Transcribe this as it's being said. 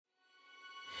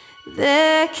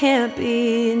There can't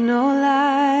be no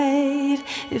light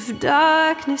if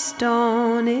darkness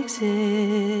don't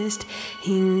exist.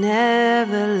 He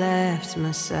never left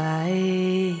my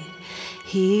side.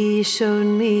 He showed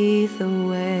me the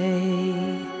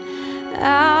way.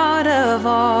 Out of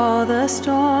all the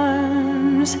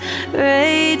storms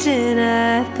raging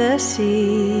at the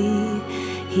sea,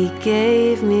 He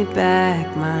gave me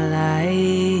back my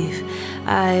life.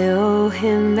 I owe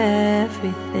Him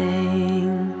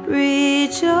everything.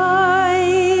 Rejoice,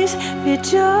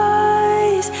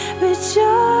 rejoice,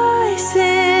 rejoice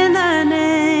in the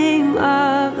name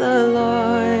of the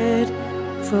Lord.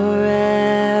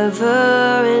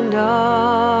 Forever and always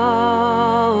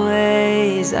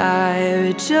I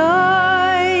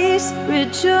rejoice,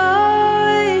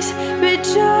 rejoice,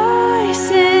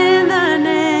 rejoice in the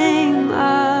name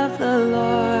of the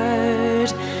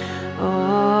Lord.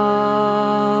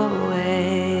 Always.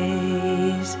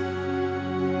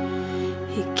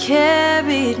 He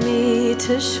carried me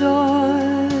to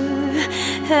shore,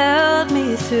 held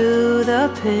me through the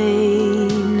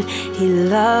pain. He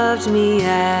loved me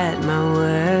at my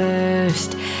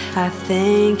worst. I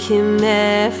thank Him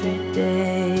every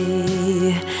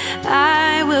day.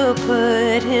 I will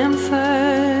put Him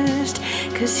first,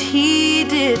 'cause He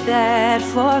did that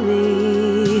for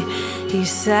me. He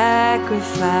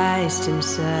sacrificed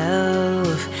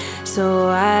Himself so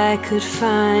I could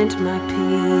find my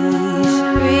peace.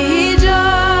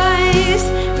 Rejoice,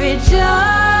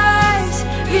 rejoice,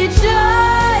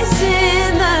 rejoice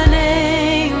in the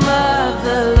name of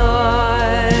the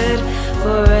Lord.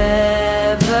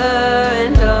 Forever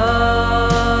and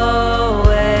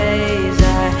always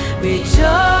I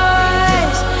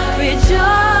rejoice,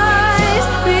 rejoice,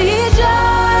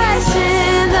 rejoice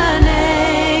in the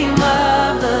name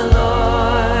of the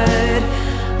Lord.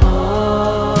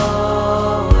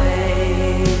 Always.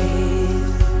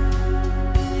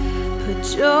 Put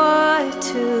joy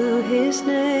to His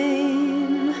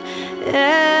name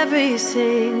every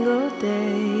single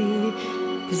day,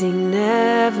 'cause He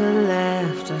never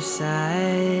left our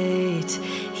sight.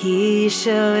 He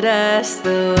showed us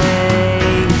the way.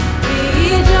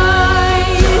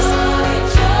 Rejoice,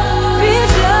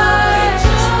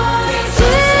 rejoice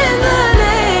in the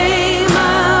name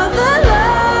of the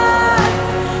Lord.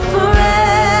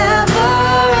 Forever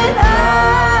and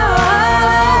always.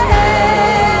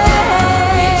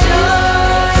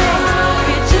 Rejoice,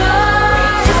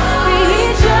 rejoice,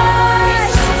 rejoice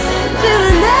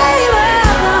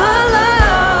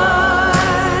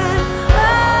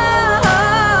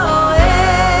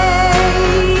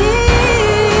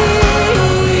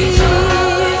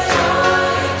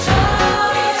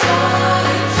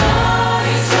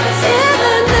in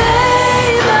the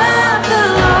name of the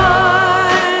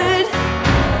Lord.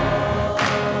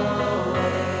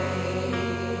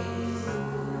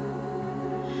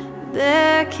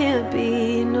 There can't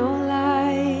be no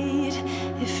light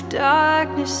if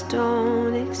darkness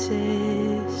don't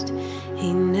exist. He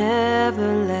never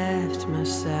left my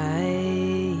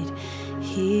side.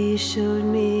 He showed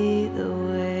me the way.